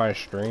were in my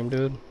stream,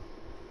 dude.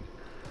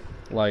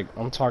 Like,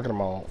 I'm talking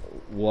about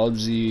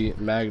Wubsy,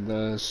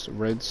 Magnus,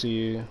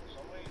 Ritzy.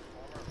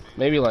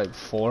 Maybe like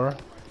four,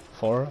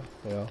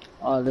 yeah.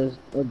 Oh, that's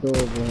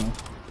adorable.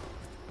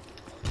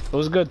 It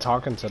was good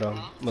talking to them,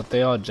 but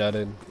they all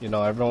jetted. You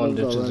know, everyone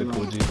Let's go, ditches a let's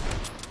go.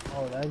 Kuji.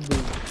 Oh, that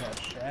dude got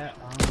shat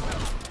on.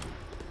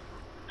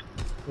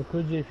 Well,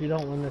 Kuji, if you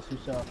don't win this, you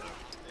suck.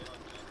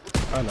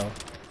 I know.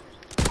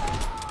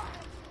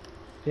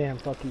 Damn,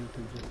 fuck you,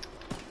 Kuji.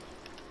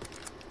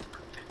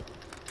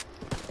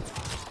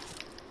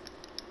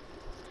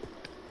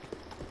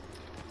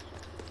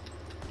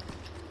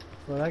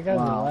 Bro, that guy's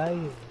Wow.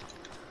 lagging.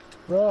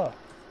 Bruh.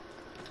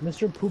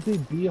 Mr. Poopy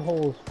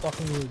Beehole's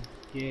fucking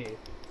gay.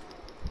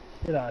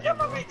 Get out of Yeah, here,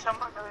 but bro. every time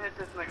I gotta hit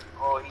this nigga,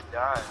 oh, he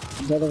died.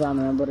 Better on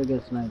me, I'm about to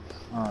get sniped.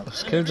 Oh,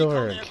 This Enemy kid's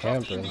over recon here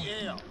aircraft in camping. the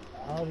air.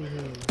 How do you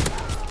mean?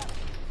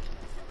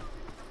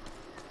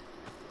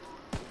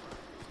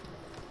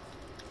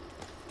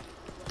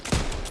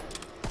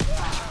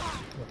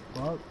 The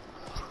fuck?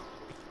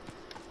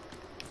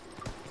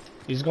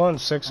 He's going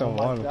 6 Oh and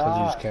my 1 because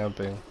God. he's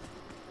camping.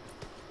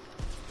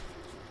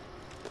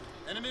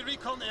 Enemy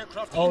recon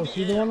aircraft Oh, in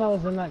see the the air. one that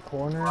was in that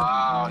corner?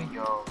 Wow,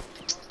 yo.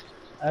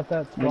 At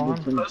that maybe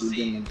spawn? since Pussy.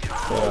 you Yo, didn't.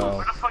 Yeah.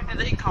 where the fuck did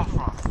they come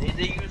from? Did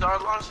they use our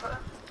launch pad?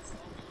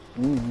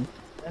 Mm-hmm.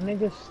 That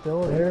nigga's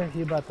still here.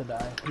 He about to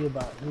die. He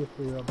for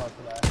real about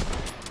to die.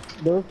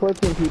 There were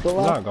 14 people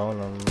He's not left. going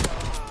on.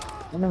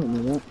 I never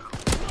knew that.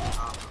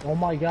 Oh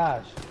my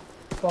gosh.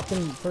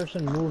 Fucking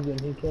person moved and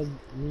he killed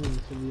me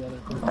to the other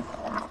person.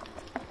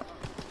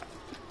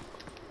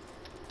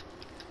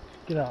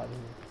 Get out of here.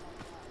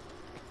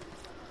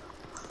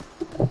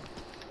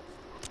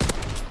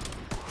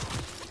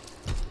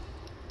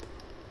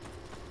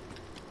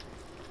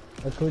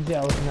 Akuji,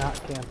 I was not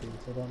camping,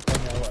 so don't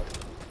tell me I was.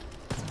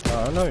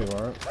 Oh, I know you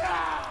weren't.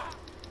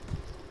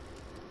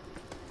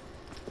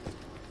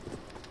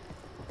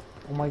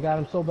 Oh my god,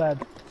 I'm so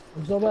bad.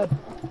 I'm so bad.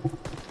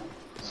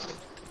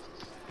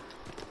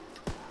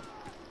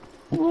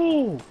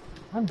 Ooh!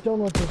 I'm done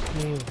with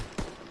this game.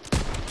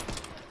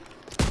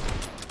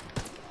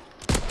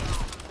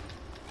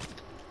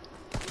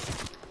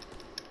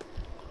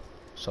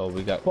 So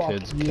we got Fuck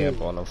kids you.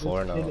 camp on the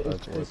floor This now. kid is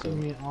That's pissing wicked.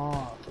 me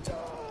off.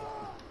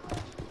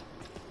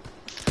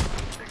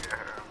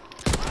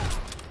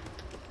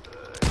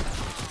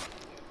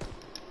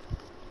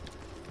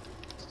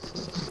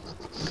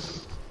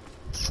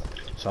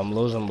 So I'm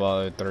losing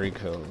by 3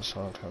 kills.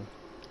 Okay. I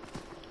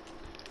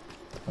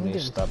I'm need to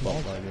getting step up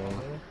smoked, my game.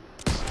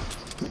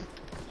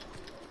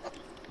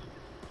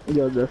 bro.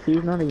 Yo, the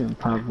fee's not even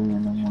popping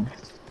anymore.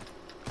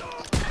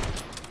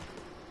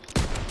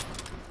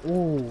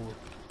 Ooh.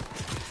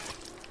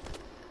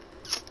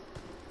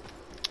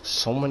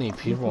 So many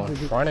people in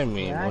front of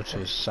me, which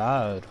is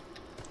sad.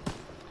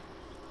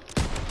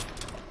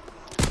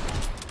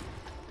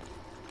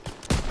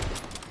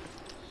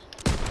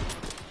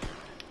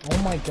 Oh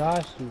my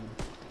gosh, dude.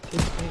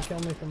 Kids can't kill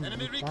me from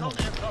Enemy in front recon of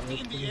me. aircraft They're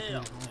in the shooting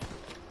air. from behind.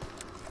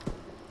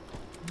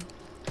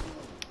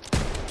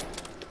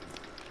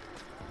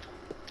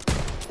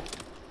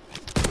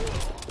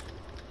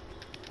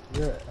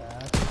 You're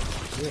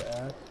ass. You're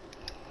ass.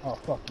 Oh,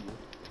 fuck you.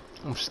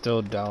 I'm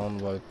still down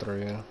by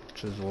 3,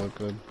 which is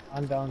wicked.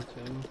 I'm down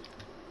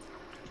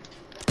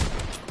 2.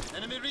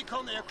 Enemy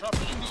recon aircraft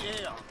in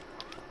the air.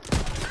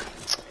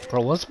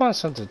 Bro, what's my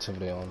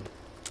sensitivity on?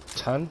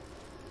 10?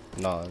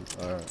 9.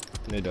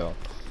 Alright. Need to.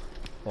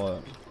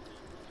 What?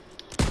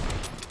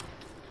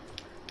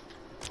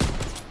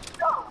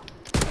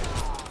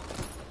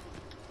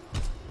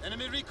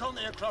 Enemy recon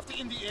aircraft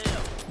in the air.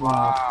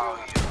 Wow.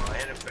 Oh, you know,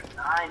 hit it for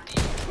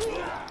 90.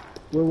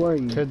 Where were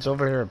you? Kids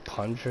over here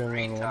punching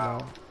and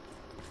whatnot.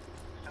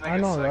 And I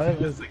know, guess,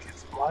 right? it's like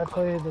it's Why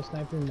play the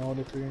sniping mode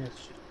if you're gonna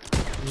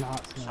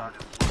not snipe?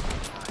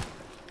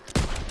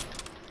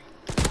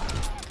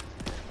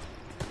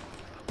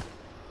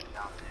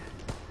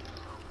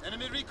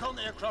 Enemy recon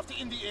aircraft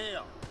in the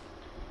air.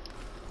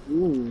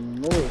 Ooh,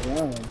 no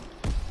way.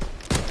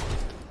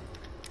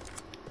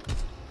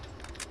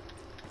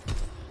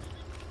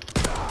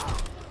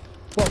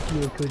 Fuck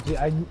you,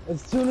 Akuji.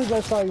 As soon as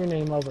I saw your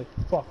name, I was like,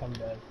 fuck, I'm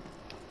dead.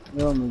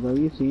 Yo, Miguel,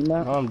 you seen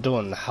that? I'm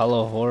doing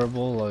hella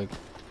horrible, like,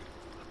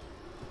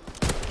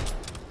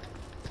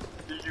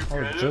 Did you I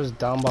get was it? just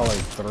down by like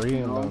 3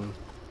 and No. then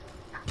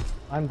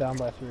I'm down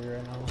by 3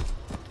 right now.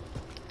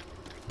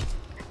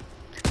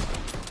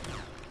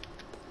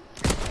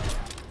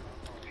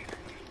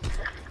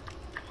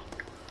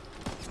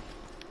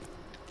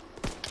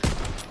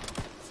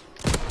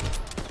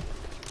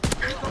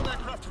 Recon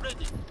aircraft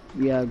ready.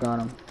 Yeah, I got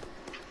him.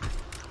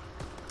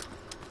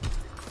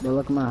 But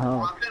look at my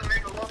health. I'm gonna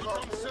make a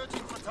logo. Recon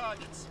searching for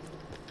targets.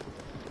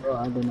 Bro,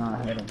 I did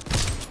not hit him.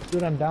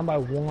 Dude, I'm down by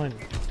 1.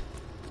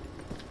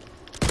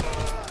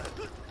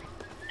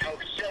 Oh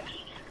shit.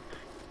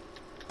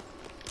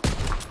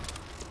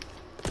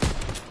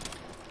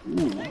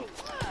 Ooh.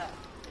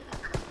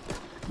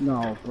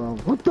 No, bro.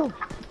 What the?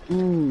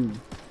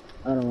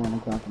 I don't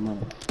want to talk about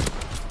it.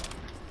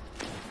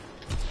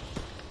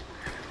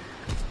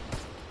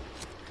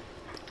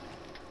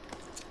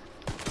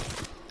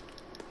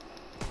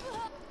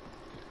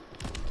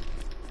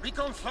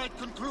 Recon flight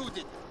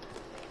concluded.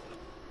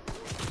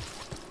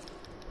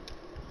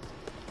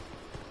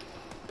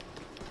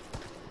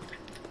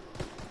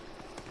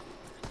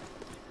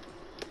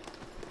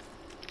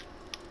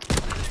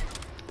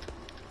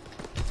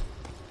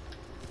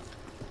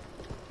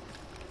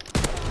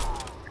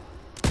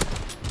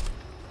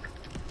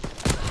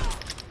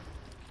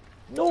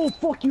 No,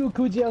 fuck you,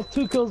 Akuji. I was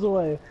 2 kills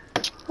away.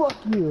 Fuck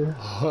you.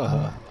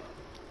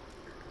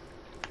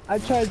 I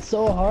tried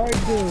so hard,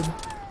 dude.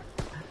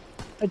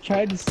 I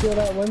tried to steal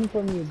that win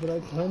from you, but I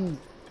couldn't.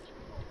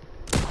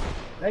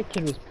 That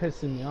kid was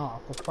pissing me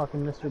off. The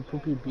fucking Mr.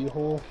 Poopy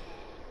Beehole.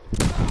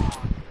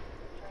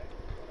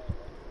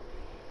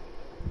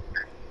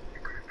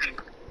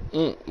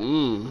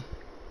 mm-mm.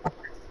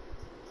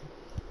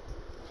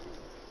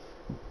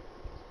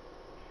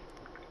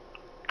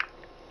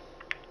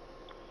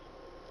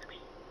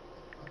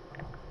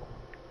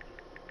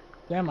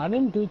 Damn, I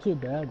didn't do too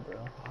bad, bro.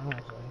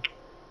 Honestly.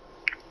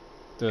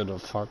 Did a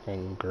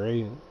fucking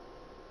great.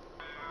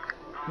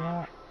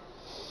 Yeah.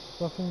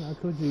 Fucking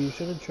Akuji, you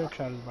should have trick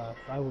shotted left.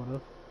 I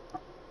would've.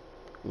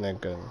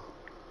 Nigga.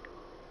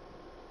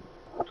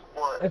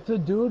 What? If the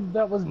dude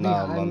that was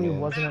Nah, behind me my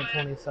man. wasn't at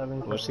 27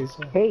 What's he kills,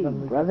 say? Hey,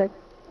 then we- brother.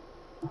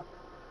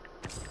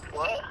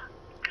 What?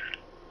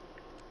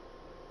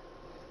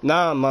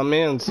 Nah, my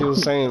man, he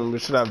was saying we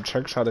should have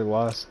trick shotted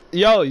last.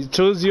 Yo, you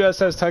choose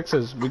USS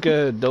Texas. We get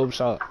a dope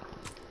shot.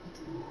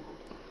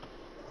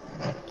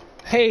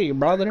 Hey,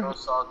 brother. Go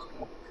salty.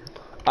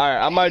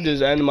 Alright, I might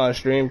just end my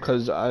stream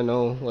because I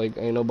know, like,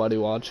 ain't nobody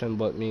watching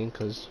but me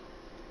because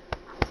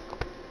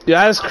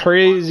Yeah, that's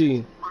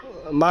crazy.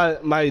 My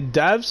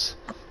devs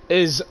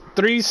is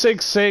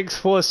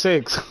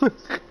 36646.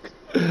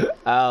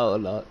 I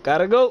don't know.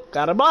 Gotta go.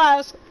 Gotta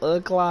blast.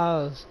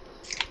 Class.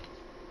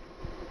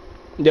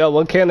 Yo,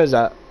 what can is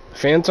that?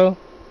 Fanta?